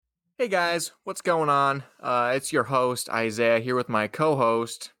Hey guys, what's going on? It's your host Isaiah here with my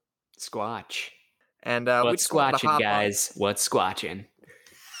co-host, Squatch. and we What's just wanted to squatching, hop on. guys? What's squatching?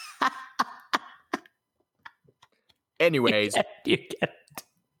 Anyways, You get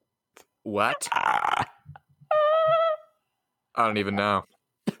what? ah. I don't even know.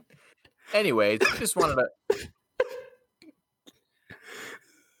 Anyways, we just wanted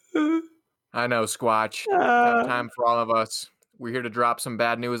to. I know, Squatch. Tough time for all of us. We're here to drop some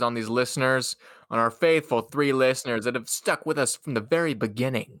bad news on these listeners, on our faithful 3 listeners that have stuck with us from the very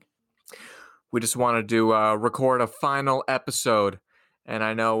beginning. We just wanted to record a final episode, and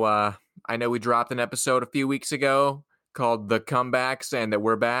I know we dropped an episode a few weeks ago called "The Comebacks" and that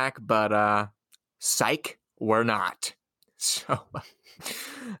we're back, but psych, we're not. So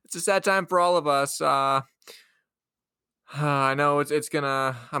it's a sad time for all of us. I know it's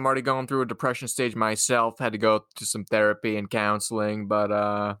gonna. I'm already going through a depression stage myself. Had to go to some therapy and counseling, but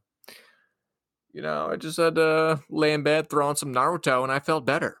I just had to lay in bed, throw on some Naruto, and I felt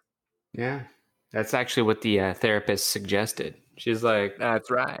better. Yeah, that's actually what the therapist suggested. She's like,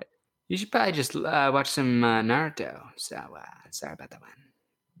 That's right. you should probably just watch some Naruto. So sorry about that one.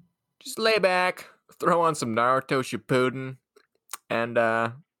 Just lay back, throw on some Naruto Shippuden, and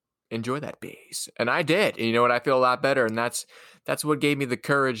enjoy that piece. And I did. And you know what? I feel a lot better, and that's what gave me the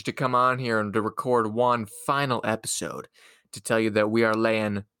courage to come on here and to record one final episode to tell you that we are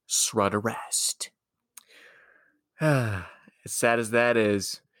laying Sra to rest. As sad as that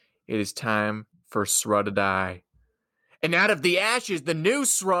is, it is time for Sra to die. And out of the ashes, the new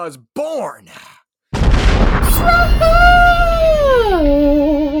Sra is born.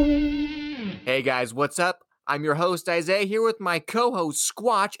 Hey guys, what's up? I'm your host Isaiah here with my co-host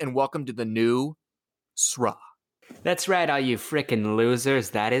Squatch, and welcome to the new Sra. That's right, all you frickin'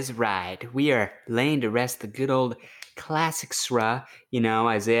 losers. That is right. We are laying to rest the good old classic Sra.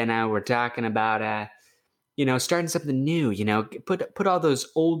 Isaiah and I were talking about starting something new. Put all those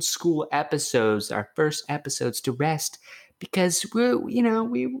old school episodes, our first episodes, to rest because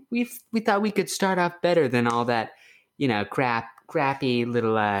we thought we could start off better than all that, crappy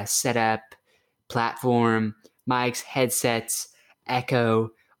little setup, platform, mics, headsets, echo.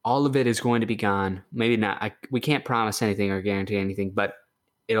 All of it is going to be gone. Maybe not. We can't promise anything or guarantee anything, but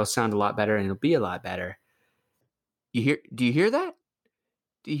it'll sound a lot better and it'll be a lot better. Do you hear that?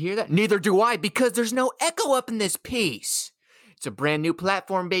 Do you hear that? Neither do I, because there's no echo up in this piece. It's a brand new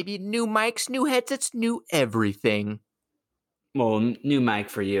platform, baby. New mics, new headsets, new everything. Well, new mic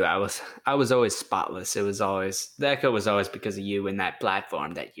for you. I was always spotless. The echo was always because of you and that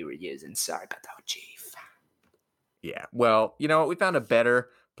platform that you were using. Sorry about that, Chief. Yeah. Well, you know what? We found a better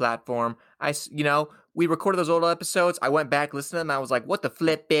platform. We recorded those old episodes. I went back, listened to them. I was like, what the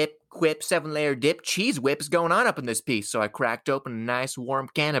flip bit, quip, 7-layer dip, cheese whip is going on up in this piece? So I cracked open a nice warm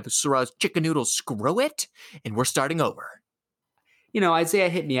can of Sra's chicken noodle screw it, and we're starting over. Isaiah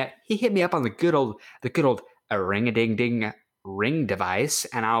hit me up. He hit me up on the good old ring-a-ding-ding ring device,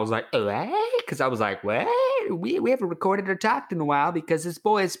 and I was like, because I was like, what? We haven't recorded or talked in a while because this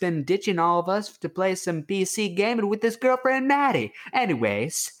boy has been ditching all of us to play some PC gaming with his girlfriend Maddie.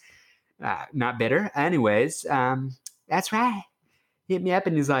 Anyways, not bitter. Anyways, that's right. He hit me up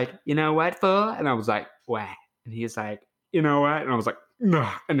and he's like, you know what, fool? And I was like, what? And he's like, you know what? And I was like,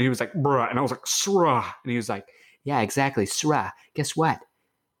 nah. And he was like, bruh. And I was like, Sra. And he was like, yeah, exactly, Sra. Guess what?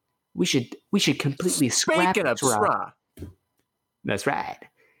 We should completely scrap Sra. That's right.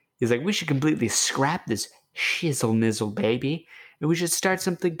 He's like, we should completely scrap this shizzle nizzle, baby. And we should start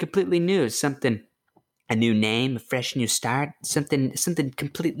something completely new. A new name, a fresh new start, something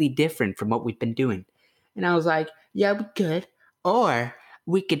completely different from what we've been doing. And I was like, yeah, we could. Or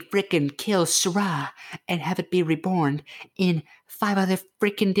we could frickin' kill Sra and have it be reborn in 5 other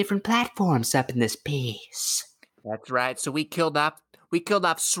frickin' different platforms up in this piece. That's right. So we killed off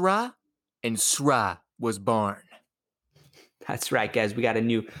Sra, and Sra was born. That's right, guys. We got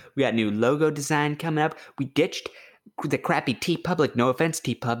new logo design coming up. We ditched the crappy TeePublic. No offense,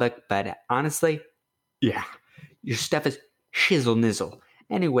 TeePublic, but honestly, yeah, your stuff is shizzle nizzle.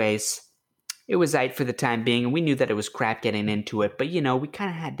 Anyways, it was right for the time being, and we knew that it was crap getting into it. But we kind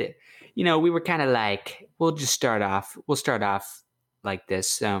of had to. We were kind of like, we'll start off like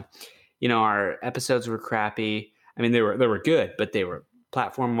this. So, our episodes were crappy. I mean, they were good, but they were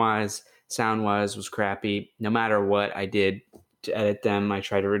platform-wise, sound-wise was crappy. No matter what I did to edit them, I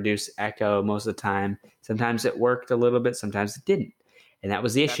tried to reduce echo most of the time. Sometimes it worked a little bit, sometimes it didn't. And that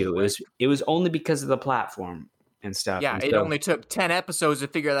was the issue. It was only because of the platform and stuff. Yeah, it only took 10 episodes to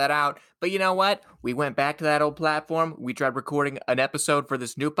figure that out. But you know what? We went back to that old platform. We tried recording an episode for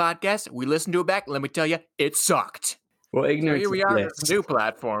this new podcast. We listened to it back. Let me tell you, it sucked. Well, ignorance so here we are on bliss. this new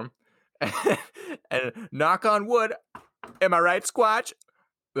platform. And knock on wood. Am I right, Squatch?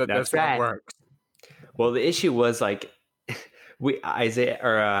 That That's this one right. works. Well, the issue was like Justice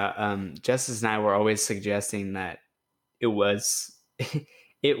and I were always suggesting that it was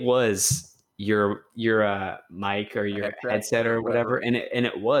your mic or your headset or whatever, and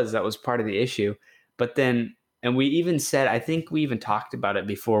it was part of the issue. But then, and we even said, I think we even talked about it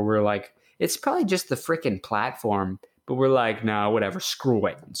before. We're like, it's probably just the freaking platform. But we're like, no, whatever, screw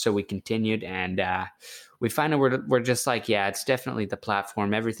it. So we continued, and we find out we're just like, yeah, it's definitely the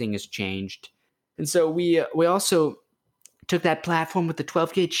platform. Everything has changed, and so we also took that platform with the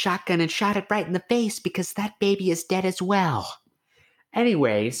 12-gauge shotgun and shot it right in the face because that baby is dead as well.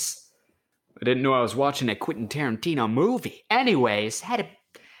 Anyways, I didn't know I was watching a Quentin Tarantino movie. Anyways, had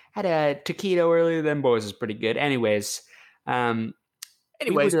a taquito earlier. Them boys is pretty good. Anyways, went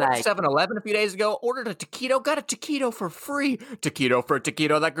to 7-Eleven a few days ago, ordered a taquito, got a taquito for free. Taquito for a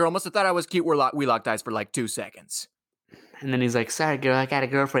taquito. That girl must have thought I was cute. We locked eyes for like 2 seconds. And then he's like, sorry, girl, I got a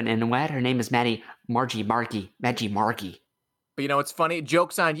girlfriend. And what? Her name is Margie Margie. But you know, it's funny.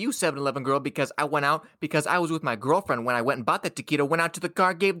 Joke's on you, 7-Eleven girl, because I was with my girlfriend when I went and bought the taquito, went out to the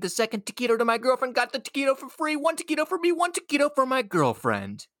car, gave the second taquito to my girlfriend, got the taquito for free. 1 taquito for me, 1 taquito for my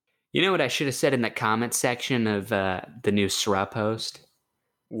girlfriend. You know what I should have said in the comment section of the new Sra post?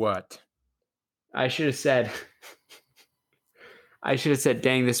 What? I should have said,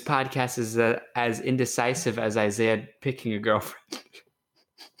 dang, this podcast is as indecisive as Isaiah picking a girlfriend.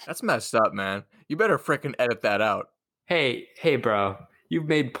 That's messed up, man. You better frickin' edit that out. Hey, bro. You've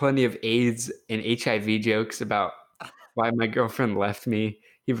made plenty of AIDS and HIV jokes about why my girlfriend left me,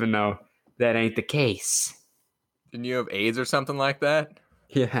 even though that ain't the case. Didn't you have AIDS or something like that?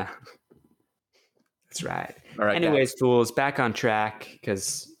 Yeah. That's right. All right. Anyways, fools, back on track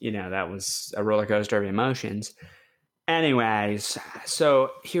because, that was a roller coaster of emotions. Anyways,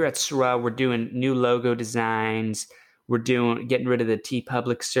 so here at Sra, we're doing new logo designs. We're getting rid of the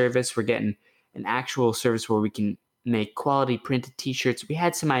TeePublic service. We're getting an actual service where we can make quality printed t-shirts. We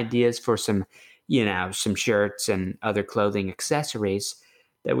had some ideas for some shirts and other clothing accessories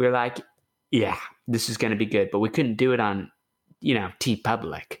that we were like, yeah, this is going to be good. But we couldn't do it on,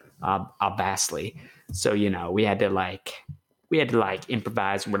 TeePublic, obviously. So, we had to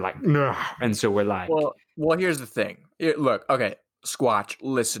improvise, and we're like, nah. And so we're like, well, here's the thing. Look, okay, Squatch,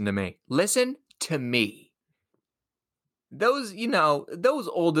 listen to me. Listen to me. Those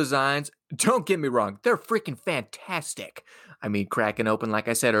old designs, don't get me wrong, they're freaking fantastic. I mean, cracking open, like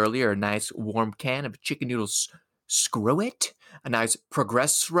I said earlier, a nice warm can of chicken noodles, screw it, a nice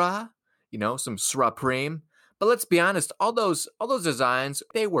Progress Sra, some Srapreme. But let's be honest, all those designs,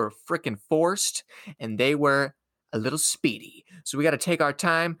 they were freaking forced, and they were a little speedy. So we got to take our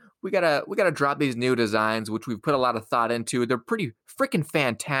time. We gotta drop these new designs, which we've put a lot of thought into. They're pretty freaking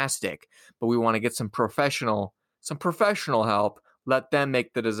fantastic, but we want to get some professional help. Let them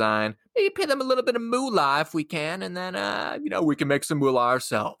make the design. Maybe pay them a little bit of moolah if we can, and then we can make some moolah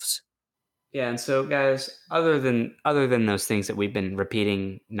ourselves. Yeah, and so guys, other than those things that we've been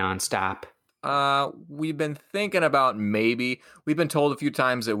repeating nonstop, we've been thinking about we've been told a few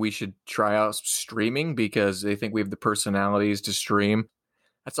times that we should try out streaming because they think we have the personalities to stream.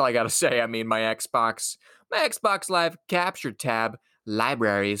 That's all I gotta say. I mean, my Xbox Live Capture tab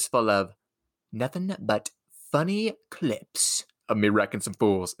library is full of nothing but funny clips of me wrecking some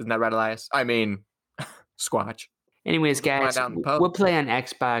fools. Isn't that right, Elias? I mean, Squatch. Anyways, guys, we'll play on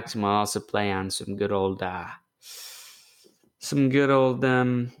Xbox, and we'll also play on some good old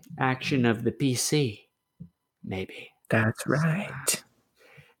action of the PC, maybe. That's right.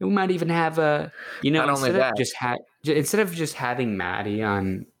 We might even have instead of just having Maddie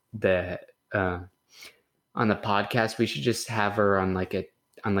on the podcast, we should just have her on like a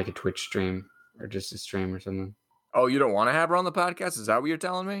Twitch stream or just a stream or something. Oh, you don't want to have her on the podcast? Is that what you're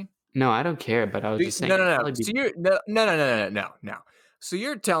telling me? No, I don't care. But I was just saying. No. So no. So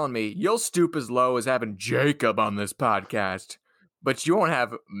you're telling me you'll stoop as low as having Jacob on this podcast, but you won't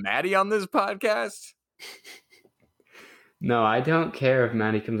have Maddie on this podcast? No, I don't care if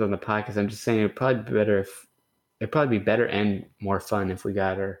Maddie comes on the podcast. I'm just saying it'd probably be better and more fun if we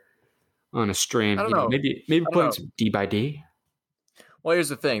got her on a stream. I don't know. Maybe playing some D by D. Well, here's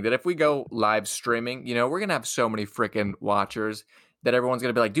the thing: that if we go live streaming, we're gonna have so many freaking watchers that everyone's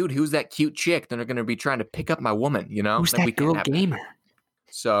gonna be like, "Dude, who's that cute chick?" Then they're gonna be trying to pick up my woman. Who's that girl gamer?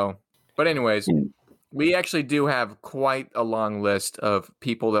 So, but anyways, we actually do have quite a long list of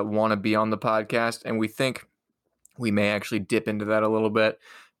people that want to be on the podcast, and we think we may actually dip into that a little bit.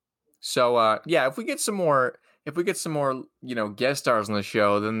 So, if we get some more if we get some more, guest stars on the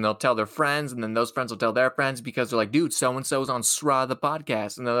show, then they'll tell their friends, and then those friends will tell their friends because they're like, dude, so-and-so's on SRA the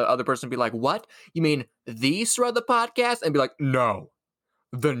podcast. And the other person will be like, what? You mean the SRA the podcast? And be like, no,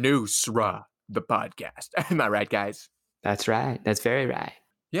 the new SRA the podcast. Am I right, guys? That's right. That's very right.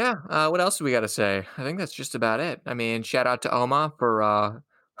 Yeah. What else do we got to say? I think that's just about it. I mean, shout out to Oma for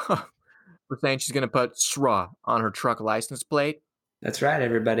saying she's going to put SRA on her truck license plate. That's right,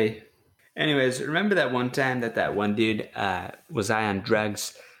 everybody. Anyways, remember that one time that one dude was high on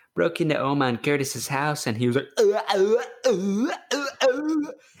drugs, broke into Oma and Curtis's house, and he was like,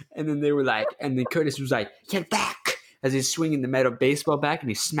 and then they were like, and then Curtis was like, get back, as he's swinging the metal baseball bat, and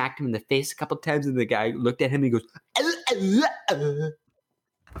he smacked him in the face a couple times, and the guy looked at him, and he goes,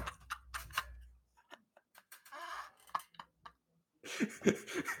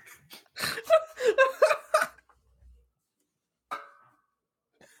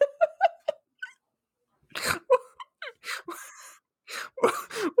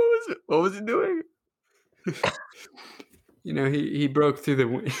 What was he doing? He broke through the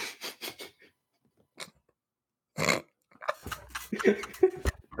window.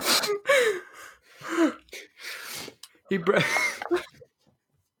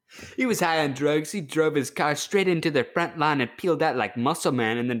 He was high on drugs. He drove his car straight into the front lawn and peeled out like Muscle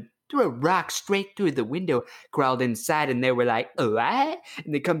Man, and then threw a rock straight through the window, crawled inside, and they were like, what?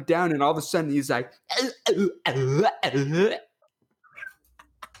 And they come down, and all of a sudden he's like,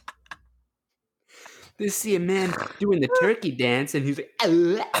 they see a man doing the turkey dance, and he's like,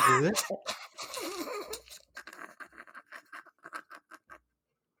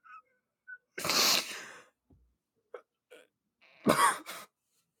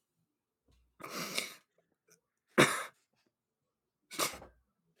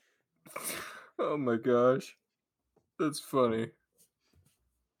 oh my gosh. That's funny.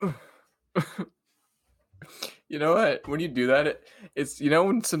 You know what? When you do that, it's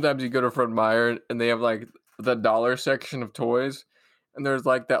when sometimes you go to Fred Meyer and they have like the dollar section of toys, and there's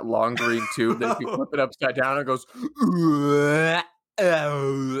like that long green tube that if you flip it upside down, it goes. You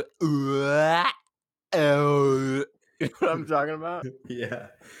know what I'm talking about? Yeah.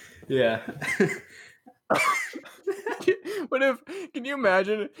 Can you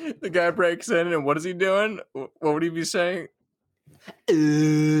imagine the guy breaks in and what is he doing? What would he be saying?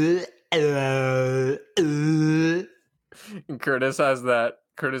 And Curtis has that.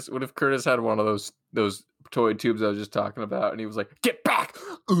 What if Curtis had one of those toy tubes I was just talking about, and he was like, "Get back!"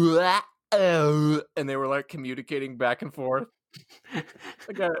 And they were like communicating back and forth.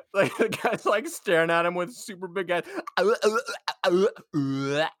 The guy's like staring at him with super big eyes.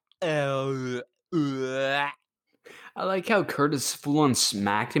 I like how Curtis full on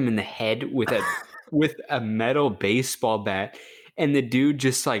smacked him in the head with a metal baseball bat, and the dude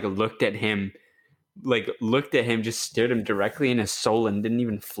just like looked at him, just stared him directly in his soul and didn't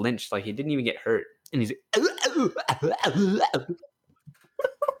even flinch, like he didn't even get hurt. And he's like,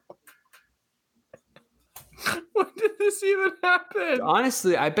 when did this even happen?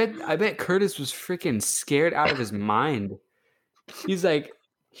 Honestly, I bet Curtis was freaking scared out of his mind. He's like,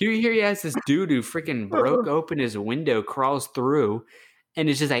 here he has this dude who freaking broke open his window, crawls through, and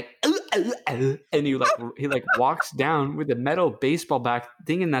is just like, and he walks down with a metal baseball bat,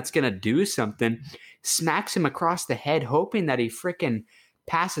 thinking that's gonna do something, smacks him across the head, hoping that he freaking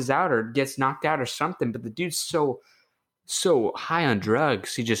passes out or gets knocked out or something. But the dude's so high on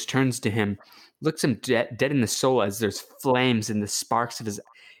drugs, he just turns to him, looks him dead in the soul as there's flames and the sparks of his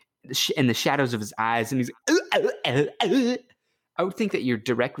in the shadows of his eyes, and he's like, I would think that you're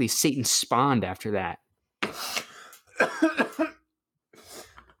directly Satan spawned after that.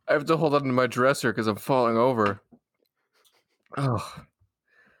 I have to hold on to my dresser because I'm falling over. Oh,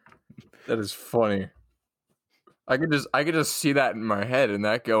 that is funny. I could just see that in my head and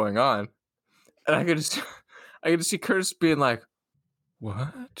that going on, and I could just see Curtis being like,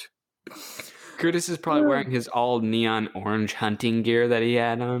 "What?" Curtis is probably wearing his all neon orange hunting gear that he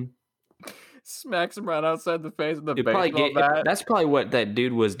had on. Smacks him right outside the face with the baseball bat. That's probably what that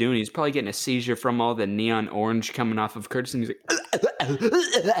dude was doing. He's probably getting a seizure from all the neon orange coming off of Curtis, and he's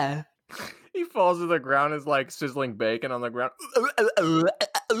like, he falls to the ground, is like sizzling bacon on the ground.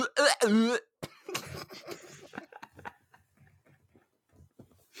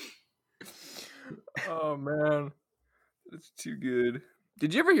 Oh man, it's too good.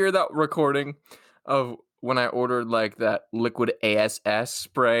 Did you ever hear that recording of when I ordered like that liquid ASS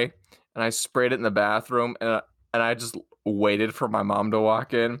spray? And I sprayed it in the bathroom, and I just waited for my mom to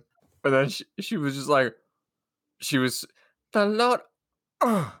walk in, and then she was just like, the Lord,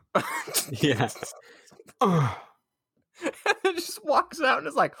 yeah, and it just walks out and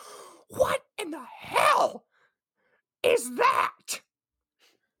is like, what in the hell? is that?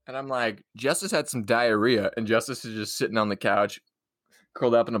 And I'm like, Justice had some diarrhea, and Justice is just sitting on the couch,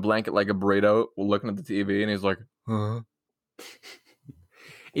 curled up in a blanket like a burrito, looking at the TV, and he's like, huh?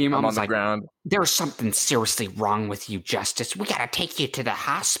 And your I'm mom on was the like, ground. there's something seriously wrong with you, Justice. We gotta take you to the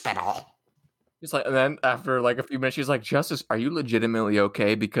hospital. He's like, and then after like a few minutes, she's like, Justice, are you legitimately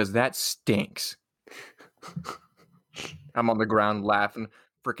okay? Because that stinks. I'm on the ground laughing,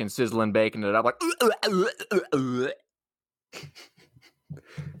 freaking sizzling bacon it up like.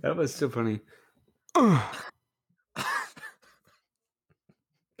 That was so funny.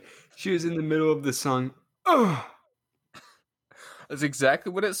 She was in the middle of the song. That's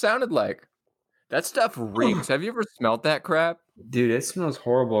exactly what it sounded like. That stuff reeks. Have you ever smelled that crap? Dude, it smells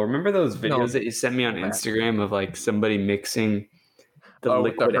horrible. Remember those videos No, that you sent me on so bad. Instagram of like somebody mixing the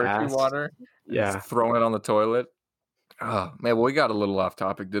With the liquid Hershey ass? water? And Yeah. just throwing it on the toilet? Oh, man, well, we got a little off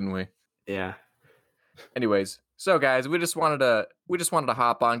topic, didn't we? Yeah. Anyways, so guys, we just wanted to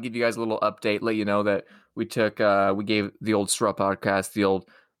hop on, give you guys a little update, let you know that we gave the old Straw podcast,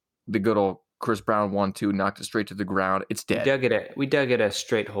 the good old Chris Brown 1-2, knocked it straight to the ground. It's dead. We dug it a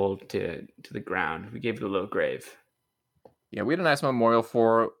straight hole to the ground. We gave it a little grave. Yeah, we had a nice memorial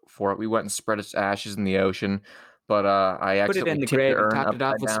for it. We went and spread its ashes in the ocean, but I Put it accidentally in the tipped grave and urn topped it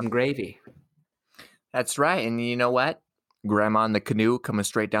off upside with down. some gravy. That's right, and you know what? Grandma in the canoe coming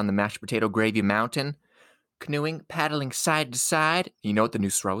straight down the mashed potato gravy mountain, canoeing, paddling side to side. You know what? The new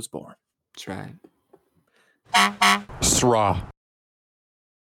straw was born. That's right. Straw.